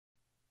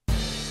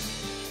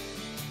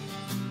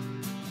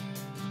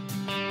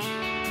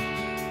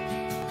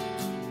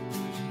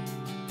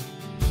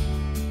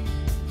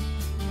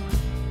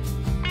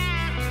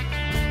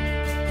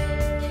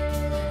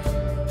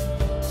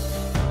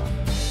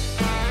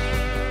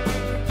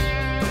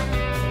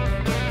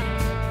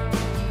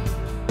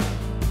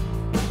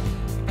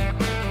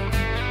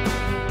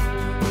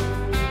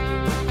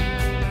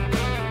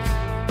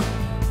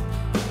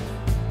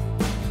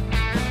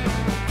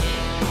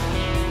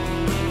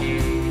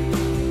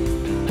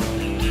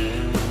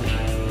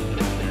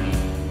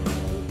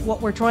What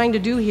we're trying to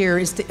do here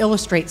is to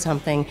illustrate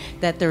something,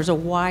 that there's a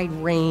wide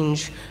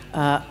range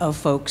of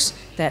folks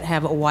that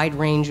have a wide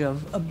range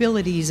of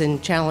abilities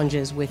and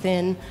challenges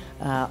within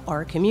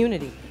our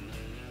community.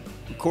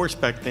 Of course,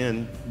 back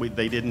then,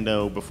 they didn't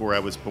know before I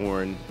was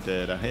born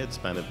that I had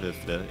spina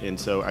bifida, and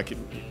so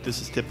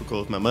this is typical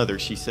of my mother.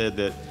 She said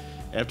that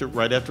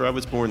right after I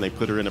was born, they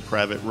put her in a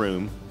private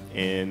room,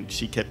 and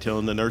she kept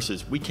telling the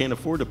nurses, "We can't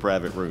afford a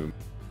private room."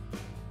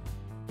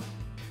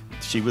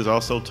 She was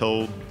also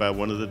told by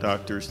one of the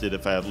doctors that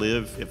if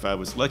I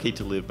was lucky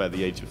to live by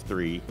the age of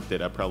 3,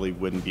 that I probably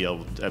wouldn't be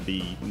able to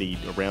need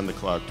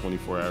around-the-clock,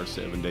 24 hours,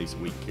 7 days a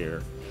week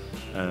care.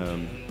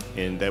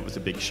 And that was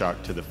a big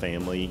shock to the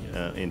family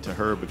and to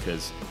her,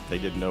 because they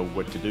didn't know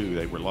what to do.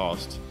 They were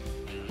lost.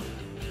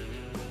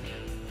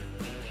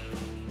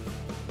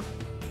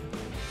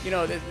 You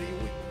know, we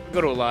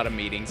go to a lot of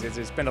meetings.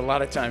 I spend a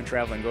lot of time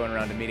traveling, going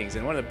around to meetings,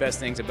 and one of the best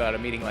things about a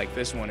meeting like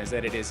this one is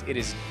that it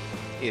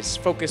is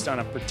focused on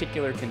a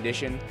particular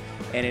condition,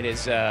 and it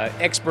is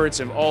experts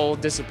of all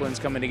disciplines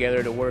coming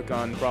together to work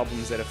on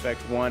problems that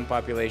affect one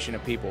population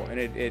of people, and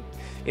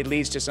it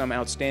leads to some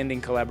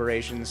outstanding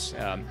collaborations.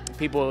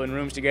 People in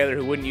rooms together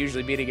who wouldn't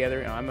usually be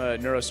together. I'm a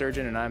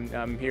neurosurgeon, and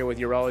I'm here with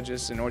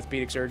urologists and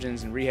orthopedic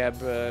surgeons and rehab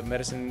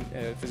medicine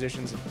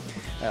physicians.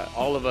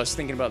 All of us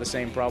thinking about the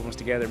same problems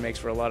together makes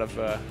for a lot of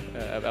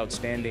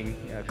outstanding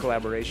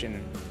collaboration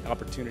and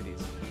opportunities.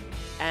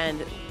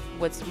 And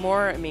what's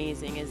more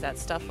amazing is that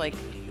stuff like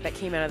that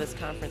came out of this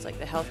conference, like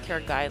the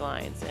healthcare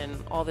guidelines and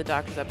all the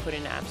doctors that put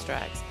in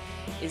abstracts,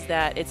 is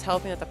that it's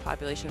helping out the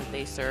population that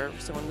they serve.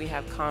 So when we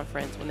have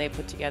conference, when they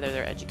put together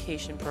their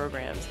education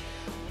programs,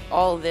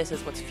 all of this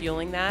is what's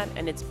fueling that,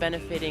 and it's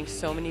benefiting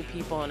so many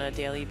people on a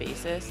daily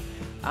basis.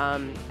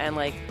 And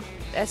like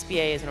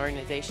SBA as an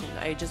organization,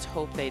 I just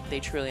hope they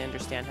truly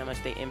understand how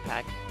much they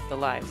impact the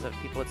lives of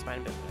people with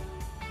spina bifida.